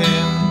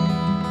him.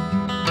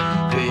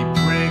 They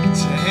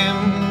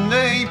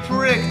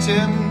pricked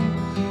him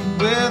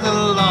with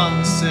a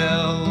long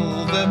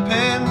silver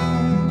pin.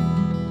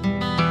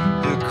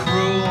 The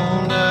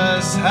cruel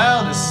nurse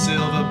held a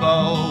silver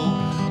bowl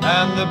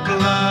and the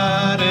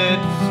blood it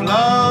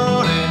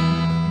flowed in.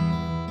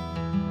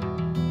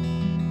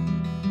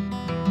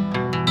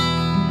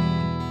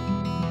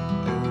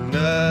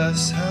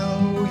 Nurse,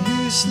 how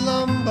you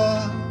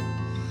slumber,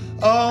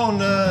 oh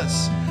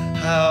nurse,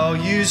 how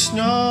you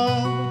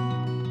snore.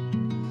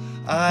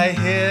 I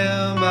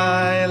hear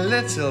my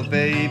little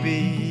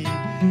baby,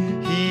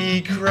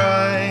 he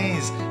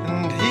cries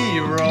and he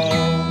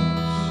rolls.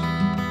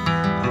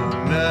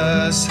 Oh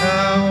nurse,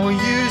 how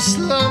you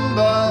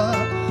slumber,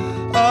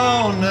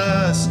 oh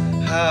nurse,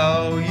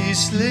 how you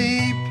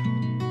sleep.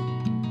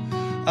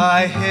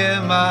 I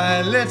hear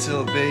my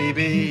little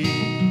baby,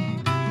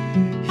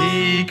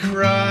 he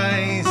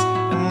cries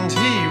and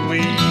he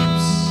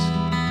weeps.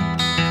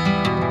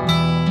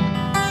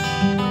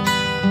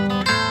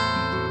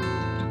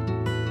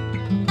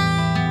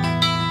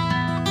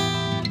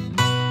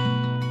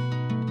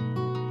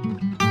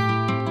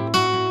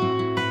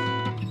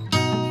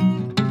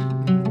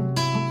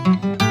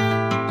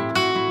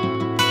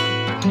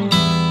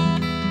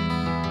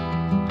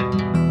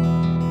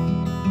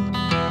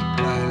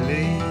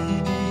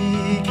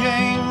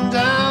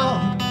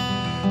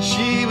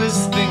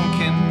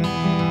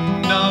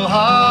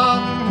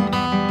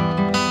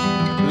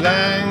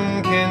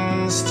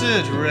 Lankin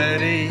stood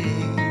ready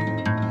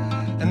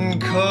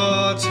and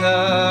caught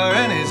her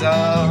in his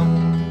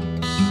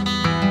arms.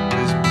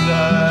 There's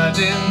blood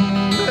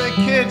in the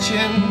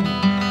kitchen,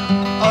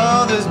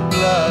 oh, there's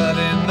blood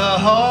in the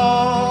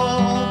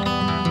hall.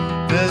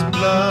 There's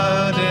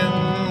blood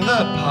in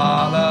the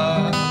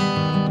parlour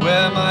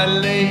where my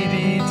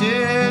lady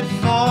did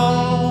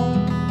fall.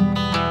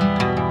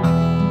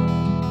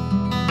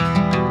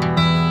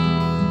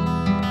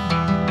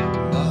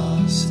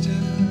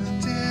 Master,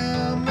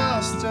 dear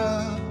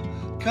master,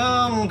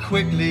 come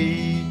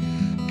quickly,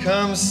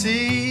 come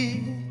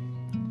see.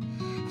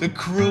 The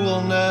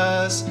cruel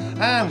nurse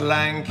and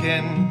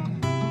Lankin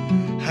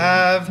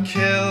have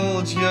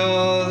killed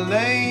your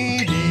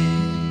lady.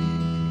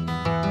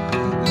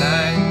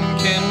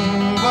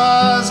 Lankin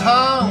was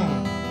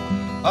hung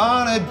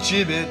on a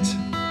gibbet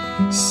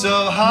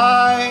so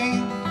high.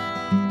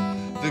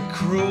 The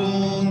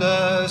cruel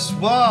nurse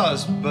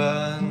was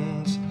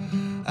burned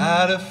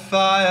at a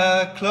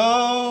fire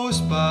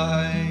close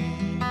by.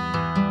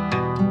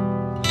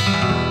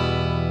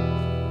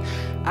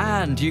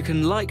 And you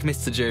can like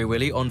Mr. Joe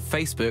Woolley on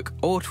Facebook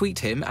or tweet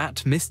him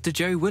at Mr.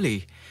 Joe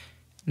Woolley.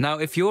 Now,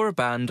 if you're a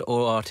band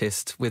or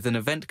artist with an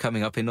event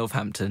coming up in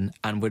Northampton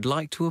and would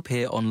like to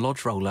appear on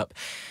Lodge Roll-Up,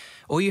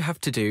 all you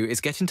have to do is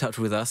get in touch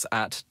with us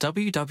at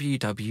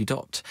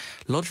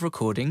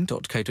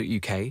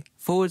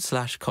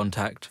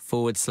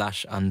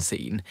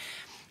www.lodgerecording.co.uk/contact/unseen.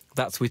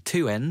 That's with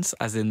 2 N's,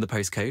 as in the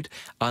postcode,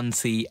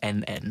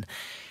 UnseeNN.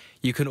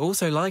 You can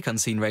also like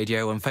Unseen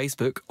Radio on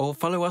Facebook or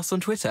follow us on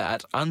Twitter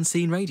at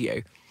Unseen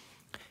Radio.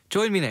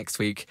 Join me next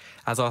week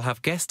as I'll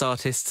have guest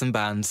artists and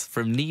bands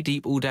from Knee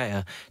Deep All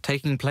Dayer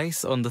taking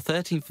place on the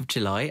 13th of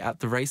July at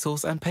the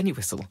Racehorse and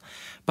Pennywhistle.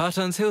 But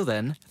until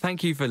then,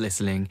 thank you for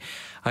listening.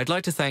 I'd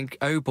like to thank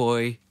Oh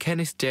Boy,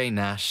 Kenneth J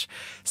Nash,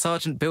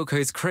 Sergeant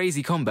Biko's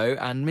Krazy Combo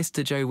and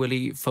Mr. Joe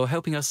Woolley for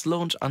helping us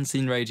launch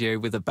Unseen Radio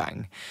with a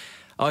bang.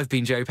 I've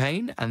been Joe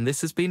Payne and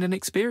this has been an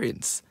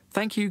experience.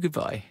 Thank you,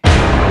 goodbye.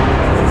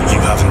 You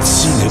haven't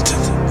seen it,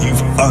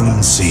 you've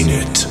unseen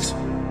it.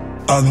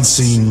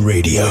 Unseen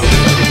Radio.